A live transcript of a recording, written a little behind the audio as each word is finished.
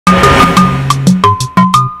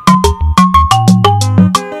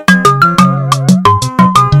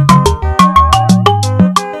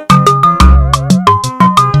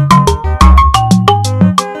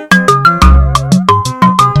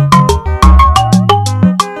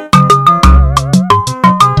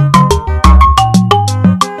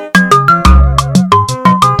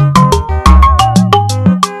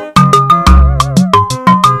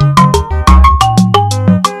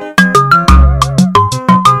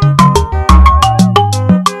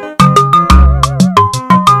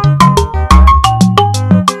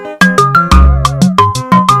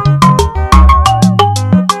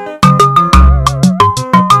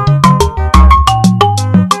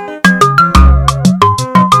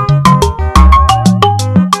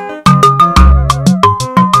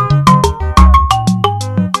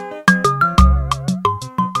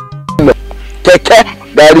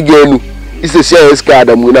dari genu ise share card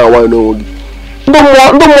am na wa no gi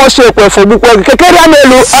ndo mo se kwe fo bukwa gi kekere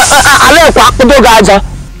amelu ale kwa kudo ga aja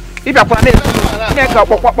ibia kwa na ka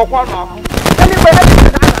pokwa no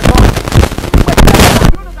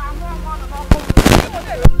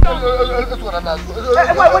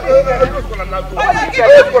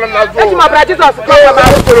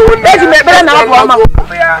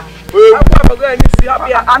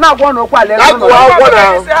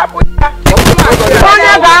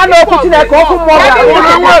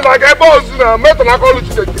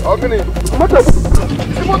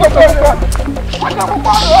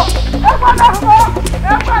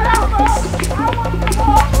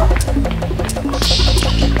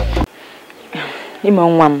Imo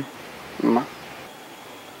nwam mma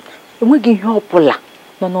enweghị ihe ọbụla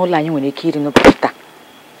nọ n'ụlọ anyị nwere ike iri n'ụbọchị taa.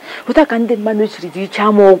 Ụta ka ndị mmadụ siri dị iche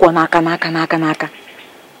ama ụgwọ n'aka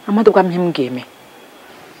amadụkwa m ihe m ga-eme.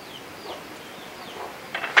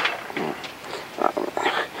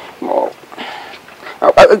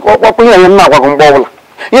 ọkpọkpọ ihe m na-agwa gị mgbe ọbụla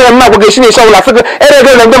ihe m na-agwa gị esi n'isi ọbụla fego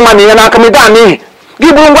eregere ndị mmadụ ihe n'aka m gaa n'ihi gị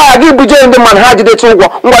bụrụ ngwa ya gị bujere ndị mmadụ ha jideta ụgwọ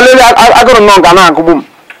ngwa lelee agụrụ nọ ga na-agụgbu m.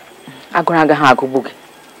 Agụrụ agaghị agụgbu gị.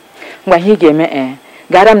 Ngwa ihe ị ga-eme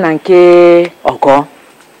gara m na nke ọgọ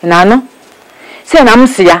na anụ si na m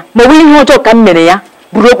si ya ma ọ bụ ihe ọjọọ ka m mere ya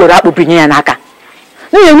buru okporo akpụ binye ya n'aka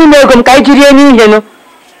n'ihi n'ime ego m ka anyị jiri n'ihe nụ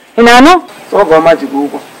ị na-anụ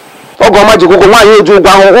ọgọma ji ụgwọ nwaanyị oji ụgwọ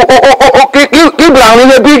ahụ iburu ahụ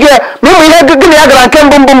ihe bụ ige ma ụmụ ihe gị na ya gara nke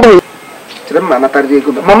mbụ chere m anatarị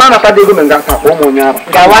ego mama anatara ego m ga-asa akpọ ụmụ onye ahụ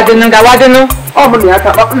gawadịnụ ọ bụ na ya ka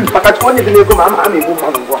maka chukwu onye dị n'ego ma a na-egbu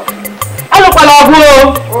mmadụ ngwa alụkwala ọgụ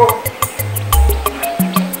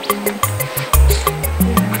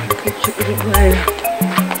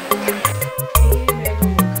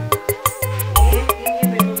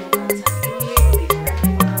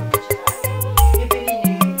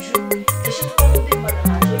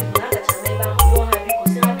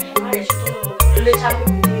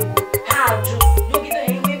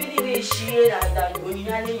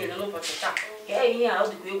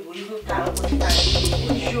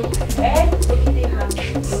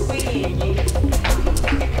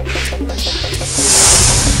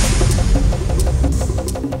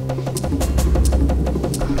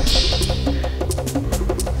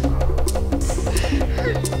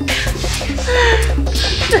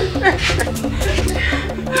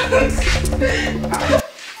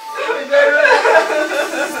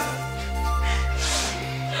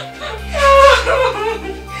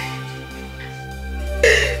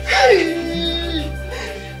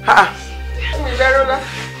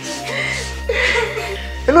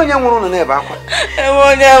onye nwụrụ nọ n'ebe akwa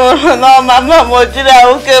onye nwụrụ n'ọmama m jiri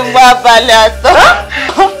ahụ kemgbe abalị atọ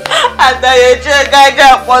ada ya eche gaja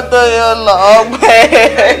akpọdo ya ụlọ ọgwụ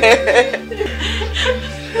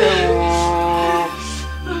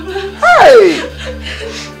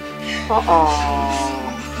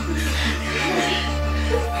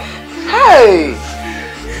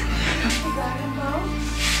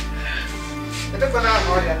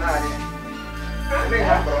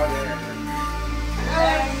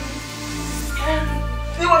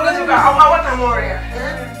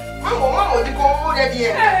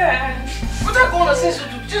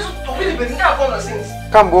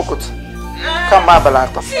kamgbe ụkụtụ kamgbe abalị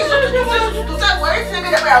atọ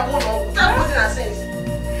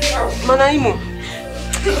mana Imo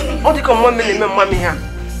ọ dịka mmụọ mmiri na-eme mmami ha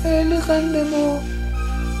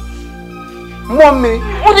mmụọ mmiri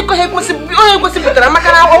ọ dịka onye kwesịpụtara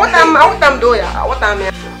maka na awụta m doo ya awụta m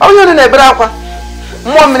ya onye dị na-ebere akwa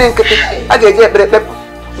mmụọ mmiri nkịtị a ga-eji ekpere kpepụ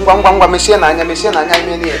ngwa mechie n'anya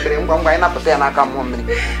ime n'ihe ekpere ngwa anyị napụta ya n'aka mmụọ mmiri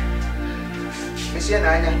mechie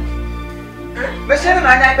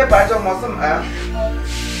n'anya ekpepụ ajọ ma ọsọ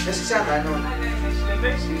mechie n'anya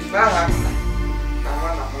n'aha na nwa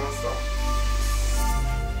na mmụọ nsọ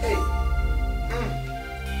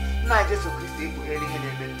nna Jesu Kristi ekpughere ihe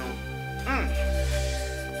na-eme nnọọ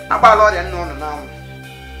agbaala ọrịa nne ụnụ n'anwụ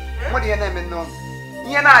nwere ihe na-eme nnọọ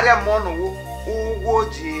ihe na-arịa mmụọ n'ụwụ ụgwọ o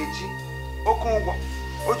ji eji oke ụgwọ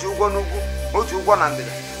o ji ụgwọ n'ugwu o ji ụgwọ na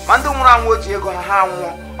ndịda ma ndị nwụrụ anwụ o ji ego ha nwụọ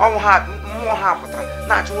ọnwụ ha mmụọ ha pụtara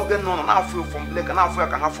na-achụ nwoke n'ụlọ na-afụ ụfụ mbleka na-afụ ya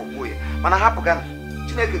ka ha fọgbuo ya mana hapụ gana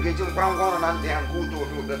Chineke ga-eji ngwa ọrụ na ndị ya nke udo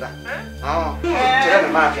ụdada chere na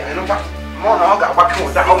mafia ịnụkwa mmụọ na ọ ga-agbake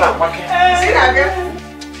ụda ọ ga-agbake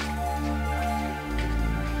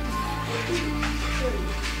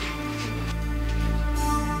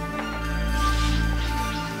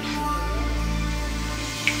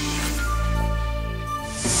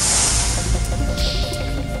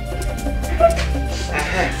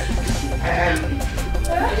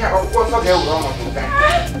ya akwụkwọ nsọ ga-ewere ọnọdụ ụka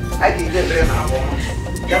anyị ga-ide ebere na abụọ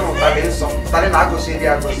ya no tale nso tale na agosi di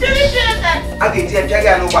agosi age ti e pia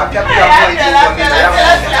ga no ba pia pia mo e ti ko ni ya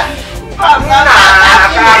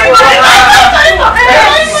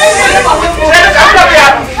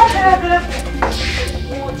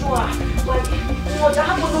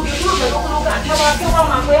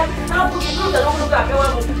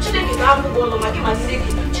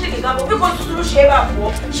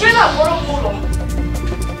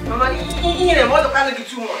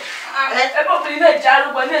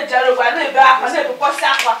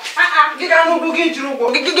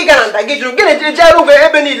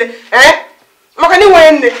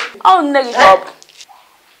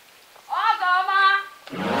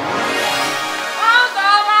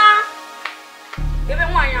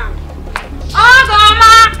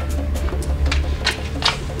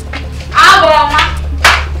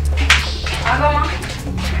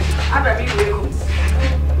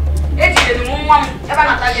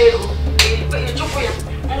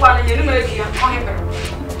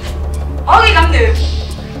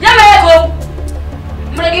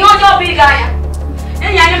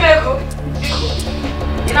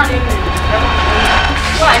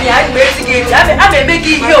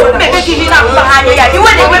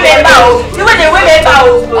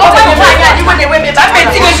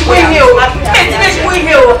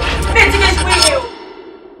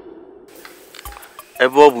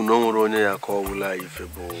Ebo no nwere onye ya ka ọwụla ife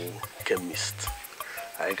bụ chemist.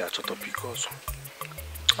 Anyị ga-achọ topic ọzọ.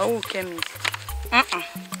 Oh, chemist.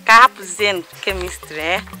 Ka hapụzie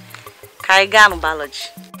chemistry ka anyị gaa na biology.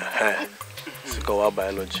 Sikowa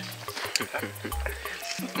biology.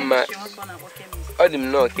 Ma ọ dị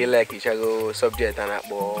m nọ ka like ichago subject a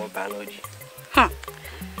na-akpọ biology. I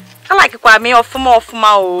like kwa me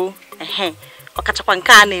ọfụma o. Ọkachakwa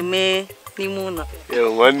nke a na-eme n'ime ụlọ. Yo,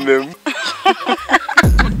 nwanne m.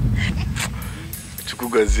 Chukwu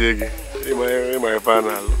gọzie gị. Ịma ife a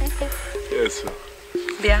na-alụ. Yes.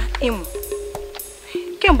 Bịa, Imo.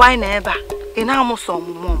 Kemgbe anyị nọ ebe a, ị na-amụsọ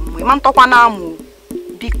ọmụmụ ịma ntọkwa na-amụ.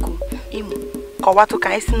 Biko, Imo, kọwatụ ka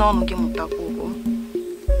anyị si n'ọnụ gị mụtakwa okwu.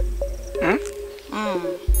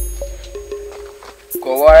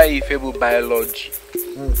 Kọwara ife bụ biology.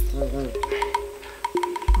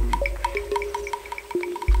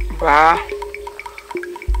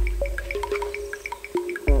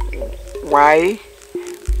 Why?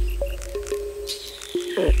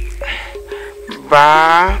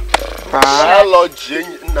 Biology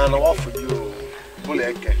na na wa for you.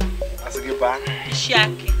 Buleke. Asige ba.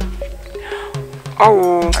 Ishiake.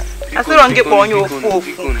 Oh. Asịrọ ngị kpọ onye ofu.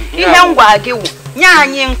 Ihe ngwa gị wụ. Nye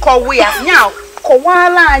anyị nkọwa ya. Nya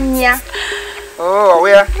kọwala anyị ya. Oh,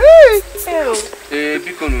 where?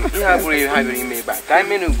 Biko nu, ihe abụrụ ihe ha bịara ime ebe a. Ka anyị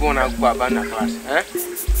menu go na akwụkwọ aba na class,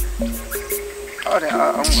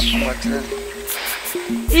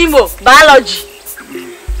 Imo, biology.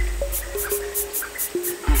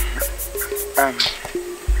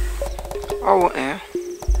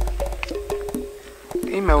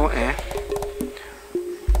 Imo,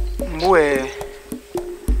 Mwe.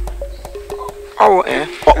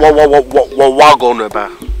 Wago no ba.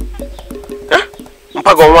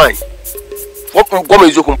 Mpago wine. What me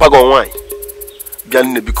eziokwu mpago wine. Bịa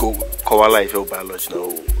nne biko kọwala ife biology na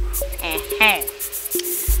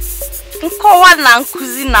Nkọwa na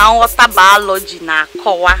nkuzi na nghọta biology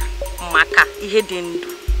na-akọwa maka ihe dị ndụ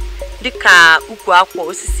dịka ukwu akwa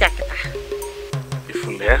osisi akịta.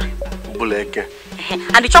 Ifule Buleke.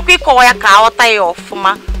 And chọkwa ịkọwa ya ka aghọta ya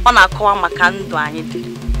ọfụma, ọ na-akọwa maka ndụ anyị dị.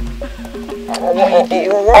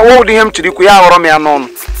 Ọwụ dị ihe m chiri ikwu ya aghọrọ m ya n'ọnụ.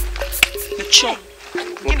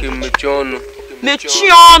 Nwoke mechie ọnụ.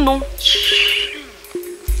 Mechie ọnụ.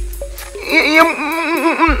 Ihe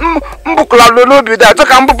mbukula n'obi da achọ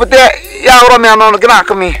ka mbupụta ya aghọrọ m ya n'ọnụ gị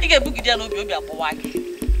na-akụ m ihe. Ị ga-ebugide ya n'obi obi agbawa gị.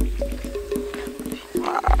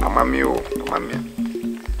 Amamiyo.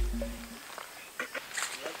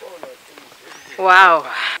 Wow.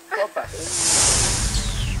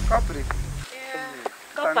 Corper.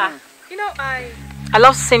 You know, I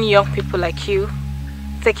love seeing young people like you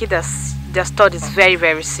taking their studies very,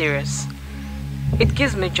 very serious. It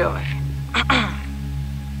gives me joy.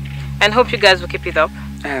 And hope you guys will keep it up.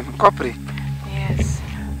 Corporate. Yes.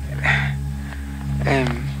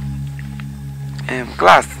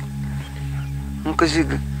 Class. Nkuzi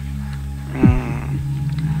gị.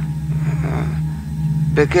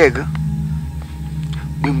 Bekee gị.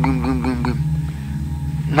 Bim.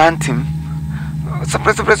 Nantim.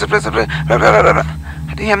 Sapre.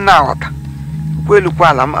 Adịghị m na-aghọta. Kwelu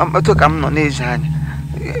kwala otu ka m nọ na-eji anya.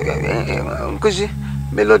 Nkuzi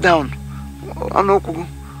mellow down. Ọnụ okwu.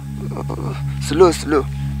 Slow.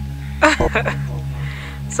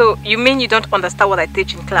 So, you mean you don't understand what I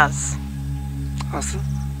teach in class? Also,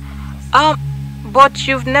 But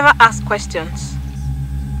you've never asked questions.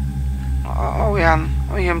 Oh, yeah,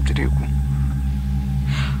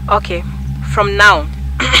 Okay, from now,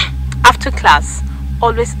 after class,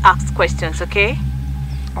 always ask questions, okay?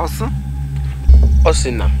 Also?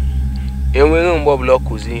 Osina, enwere mgbe ọbụla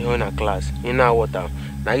ọkụzi ihe na class, ị na-aghọta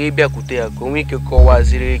na gị bịakwute ya ka o nwee ike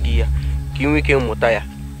kọwaziri gị ya ka ị nwee ike mmụta ya.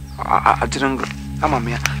 Ajiranga, ama m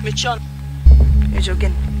ya. Michon.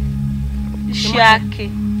 Ejogen. Shaki.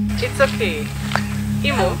 It's okay.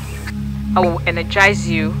 Imo, I will energize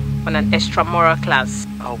you on an extramural class.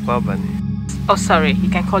 Oh, sorry, you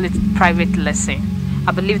can call it private lesson.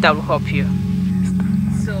 I believe that will help you.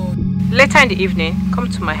 So, later in the evening, come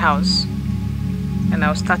to my house and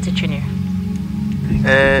I'll start teaching you.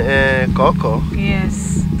 Coco.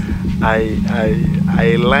 Yes.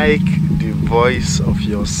 I like the voice of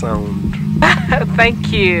your sound.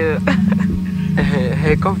 Thank you.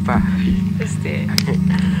 Hey, corper.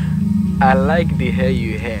 I like the hair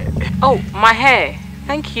you had. Oh, my hair.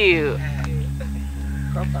 Thank you.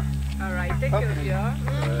 Corper. All right, take care of you.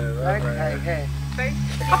 Like my hair. Thank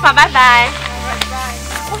you. Papa, bye-bye.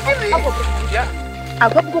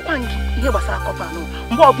 Agwabgo kwangi ihe gbasara corper no.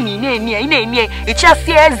 Mgbe ọbụla ị na-enie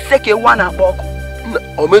ichiasi eze ka ewu na-agba ọkụ.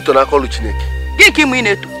 Ometo na akọlụ Chineke. Gị ka ị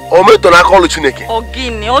na-eto? Ometo na akọlụ Chineke.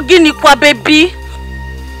 Ogini kwa baby.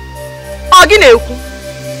 Ogini ekwu.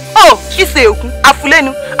 Oh, ise ekwu.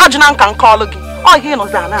 Afulenu ajụna nka nke ọlụ gị. Ọ ihe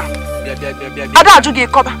nọzi ana. Bịa. Ada ajụ gị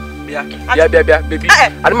kọba. Bịa, baby. I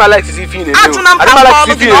don't like to see you in the Ajụna nka nke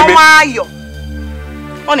ọlụ gị n'ọnwa ayọ.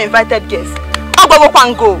 Uninvited guest. Agwagokwa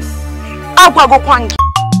ngo. Agwagokwa ngo.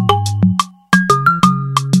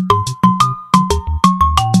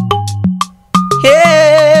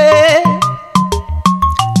 Hey,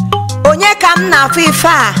 onye ka m na-afụ ife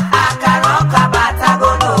a? Akara ọka batago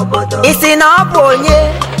n'obodo. Isi na ọ bụ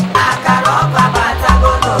onye? Akara ọka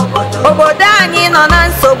batago n'obodo. Obodo anyị nọ na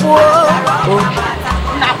nsogbu.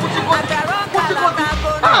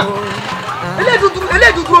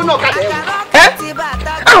 Eleduduru n'ọkada ewu.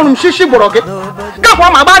 Ahụrụ m shishi gbọrọ gị.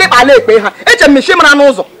 Gakwa ma gbara ịkpala ekpe ha. Eche m meshi mara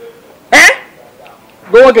n'ụzọ.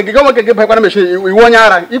 Go gị bakwara meshi iwu onye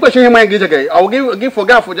ara. Ikwesịghị ịma gị ijege. Ọ gị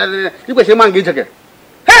fọga afụja ikwesịghị ịma gị ijege.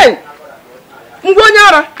 Hey! Ngwa onye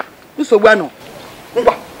ara. Nsogbu anọ.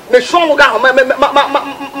 Ngwa, meshi ọnụ gị ahụ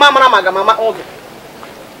ma mara maga mama oge.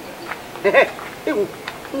 Ewu.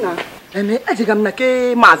 Nna. Ejiga m na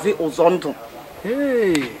ke Maazị Ụzọndụ.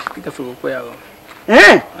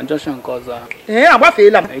 Junction nke ọzọ.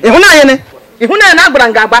 Agbafeela m. Ịhụnanya na agbara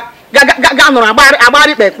nga agba ga nọrọ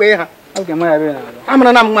agbara ikpe ekpe ha.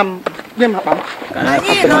 Amara na nwa m nye m akpa m.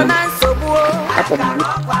 Anyị nọ na nsogbu.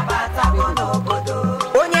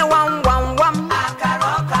 Onye wam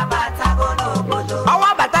ọwa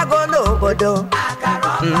batago n'obodo.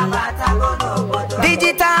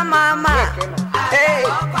 Digital mama. Hey.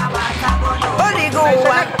 Oligo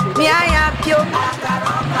ụwa mịa ya pio.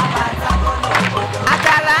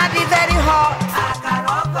 Akara dị very hot.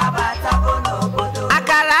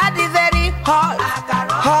 Akara dị very hot.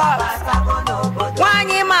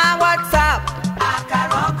 Nwanyị ma WhatsApp.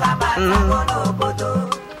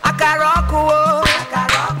 Akara ọkụ o.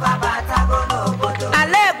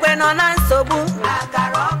 Ala ekwe nọ na nsogbu.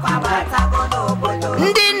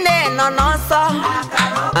 Ndị nne nọ n'ọsọ.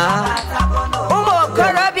 Ụmụ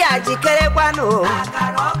okorobịa jikerekwanụ.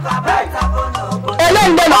 Ele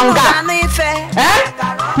mgbe nọ nga.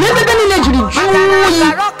 N'ebe niile jiri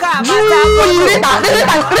juyi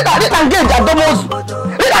rịta nge eji adomozu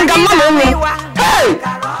rịta nga mmanụ enwe. Hey!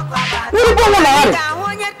 N'irigbo onwe na ọrịa.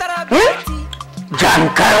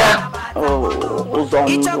 Jankara ụzọ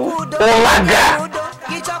ndụ ụlaga.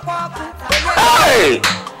 Hey!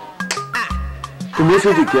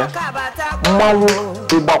 Umefe dịka ya mmanwụ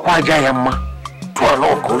ịgbakwa aja ya mma tụọ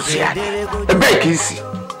n'ọka osi ya. Ebee ka isi?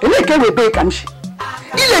 Ele ka ebe ka m si?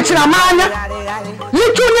 Ilechira m anya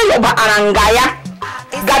lecha onye yoba aranga ya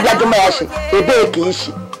gabịa jụma ya shi ebee ka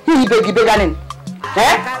isi ibe gị beganin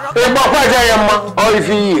Ịgbakwa aja ya mma ọ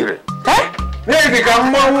ife yiri. N'ezi ka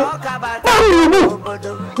mmanwụ. Kpahụrụ ugbu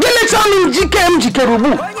gị lecha ọnụ jikere ugbu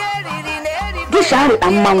gị shari na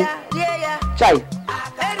mmanwụ chai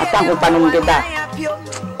atahụkwanụ m gị daa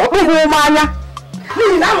ọkpụghị ụmụ anya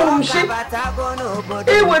n'ihi na ahụrụ m shi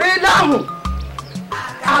iwerela ahụ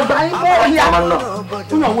agba ime ọhịa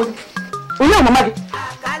onye ọmama gị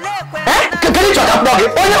kekere ịchọta kpọ gị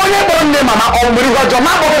onye kpọrọ nne mama ọ mgbere ihe ọjọọ ma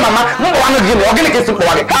akpọghị mama mkpọwanụ gị na ọ gịnị ka esi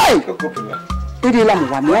mkpọwa gị kai iriela m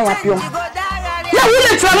ụwa mịa ya pịọ ya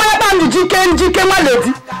wule tiri manya kpa ndụ njike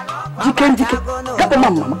nwaledi njike gapụ ma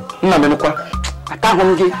mama nna menụkwa atahụ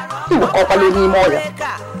m gị iwekọkwala n'ime ọhịa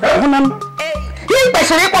hụna m ihe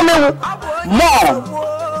kpesịrị ịkpọ m ewu mọọ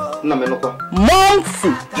Months.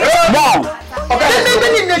 Mom.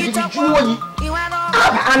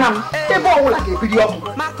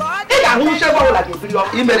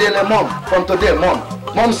 Mom, from today, mom.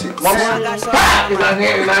 Momsy.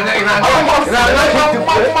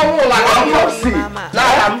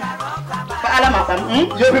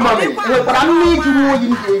 You be mommy. But I need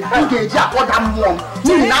you to engage what I'm wrong.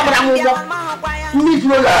 Need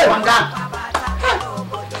you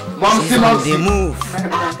Momsy. They move.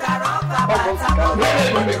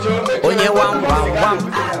 Onye wam.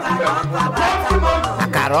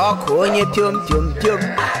 Akaroko onye piom.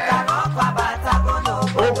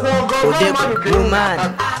 Ode woman.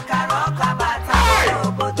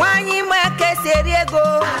 Wanyi mweke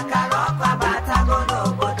seriego.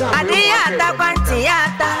 Adiya ata kwanti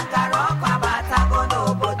yata.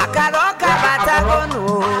 Akaroka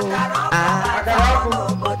batagono.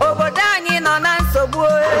 Obodanyi nona nsobu.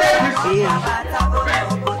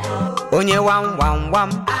 Onye wam.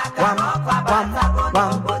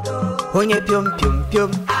 Onye piom.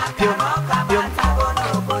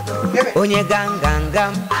 Onye gam.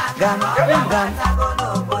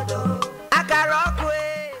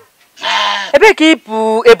 Ebe ka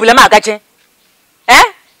ipu ebule ma agache.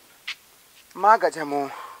 Ma agaje m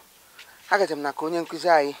na ka onye nkuzi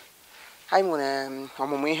anyị nwere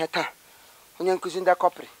ọmụmụ ihe taa. Onye nkuzi ndị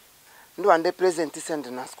corper ndị present send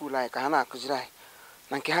na school anyị ka ha na-akụziri anyị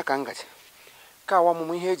na nke ha ka ngaje. Ka awa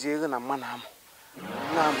ọmụmụ ihe eji ego na mma na amụ.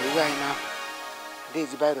 Na-amụ iwe anyị na-amụ.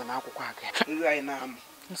 Dezi Bairo na akwụkwọ aga. Iwe anyị na-amụ.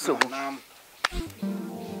 Nsogbu na-amụ.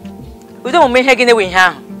 Udo ọmụmụ ihe gị na-ewe ihe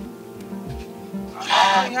ahụ.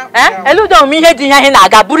 Elu udo ọmụmụ ihe dị ihe anyị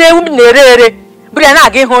na-aga buru ewu na-ere buru ya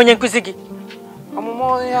na-aga ihe onye nkuzi gị.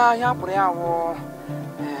 Ọmụmụ ihe apụrụ ya wụ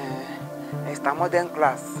extra modern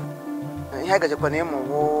class. Ihe gajekwa na ịmụ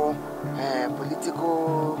wụ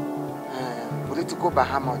political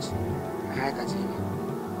bahamot. Ihe gaje ime.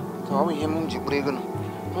 So ọ bụ ihe m ji kpụrụ ego nọ.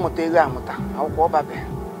 Mmụta ego amụta akwụkwọ ọbabe.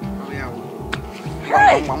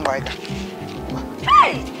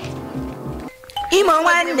 Imo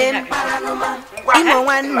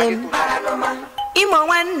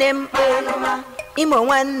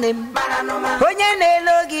nwanne m onye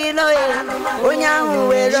na-elo gị loye onye ahụ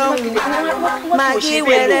were ọnwụ ma gị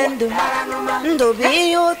were ndụ bụ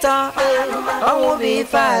ihe ụtọ ọnwụ bụ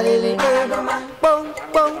ife alịlị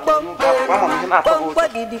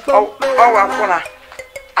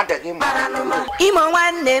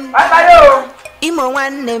Imo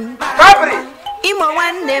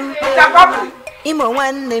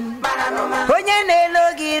nwanne m onye na-elo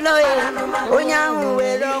gị loye onye ahụ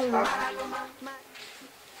were ọnwụ.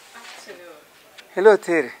 Hello,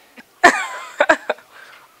 Terry.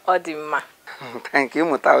 Odima. Thank you,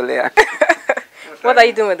 Mutaulea. What are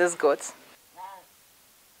you doing with this goat?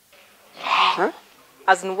 Huh?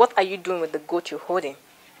 As in, what are you doing with the goat you're holding?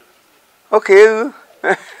 Okay.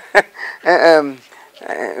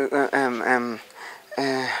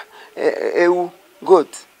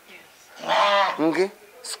 Goat. Okay.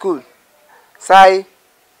 School. Sai.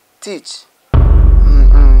 Teach.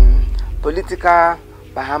 Political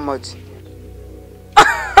Bahamut.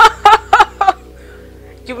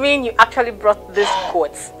 You mean you actually brought this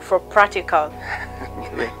goat for practical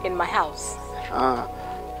in my house?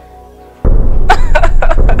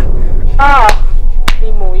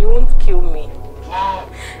 Imo, you won't kill me.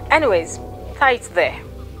 Anyways, tie it there.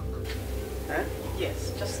 Huh?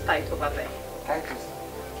 Yes, just tie it over there. Tie it?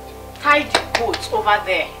 Tie the goat over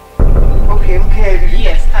there. Okay.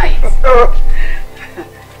 Yes, tie it.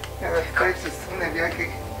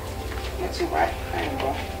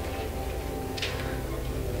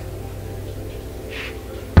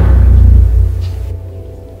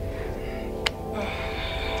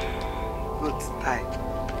 Good tie.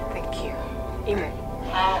 Thank you. Imo,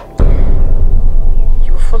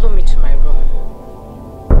 you follow me to my room.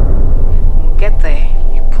 When we get there,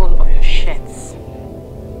 you pull off your shirts.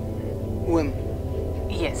 When?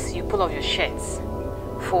 Yes, you pull off your shirts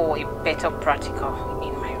for a better practical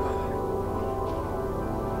in my room.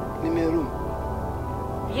 In my room?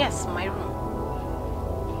 Yes, my room.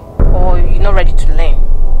 Or you're not ready to learn?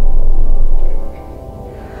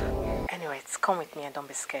 Anyways, come with me and don't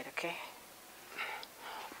be scared, okay?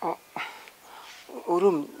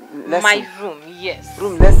 Room lesson? My room, yes.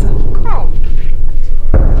 Room lesson? Come.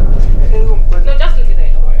 No, just leave it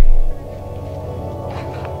there, don't worry.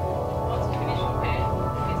 Want to finish your hair?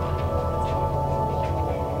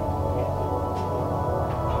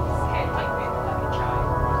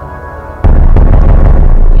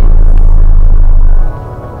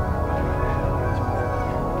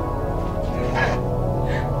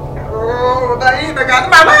 Oh, daí, pegado,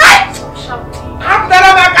 mamãe! Shouting. Rápido,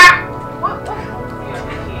 ela vai cá!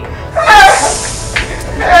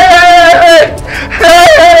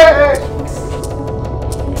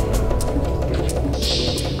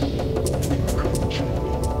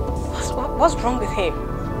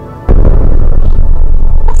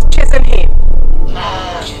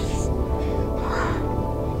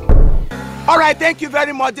 All right, thank you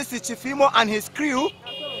very much. This is Chief Imo and his crew.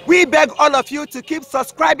 We beg all of you to keep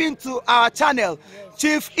subscribing to our channel,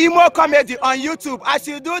 Chief Imo Comedy on YouTube. As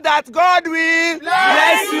you do that, God will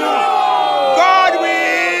bless you. God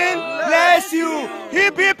will bless you.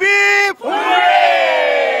 Hip, hip, hip. Hooray!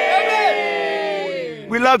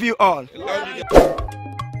 We love you all.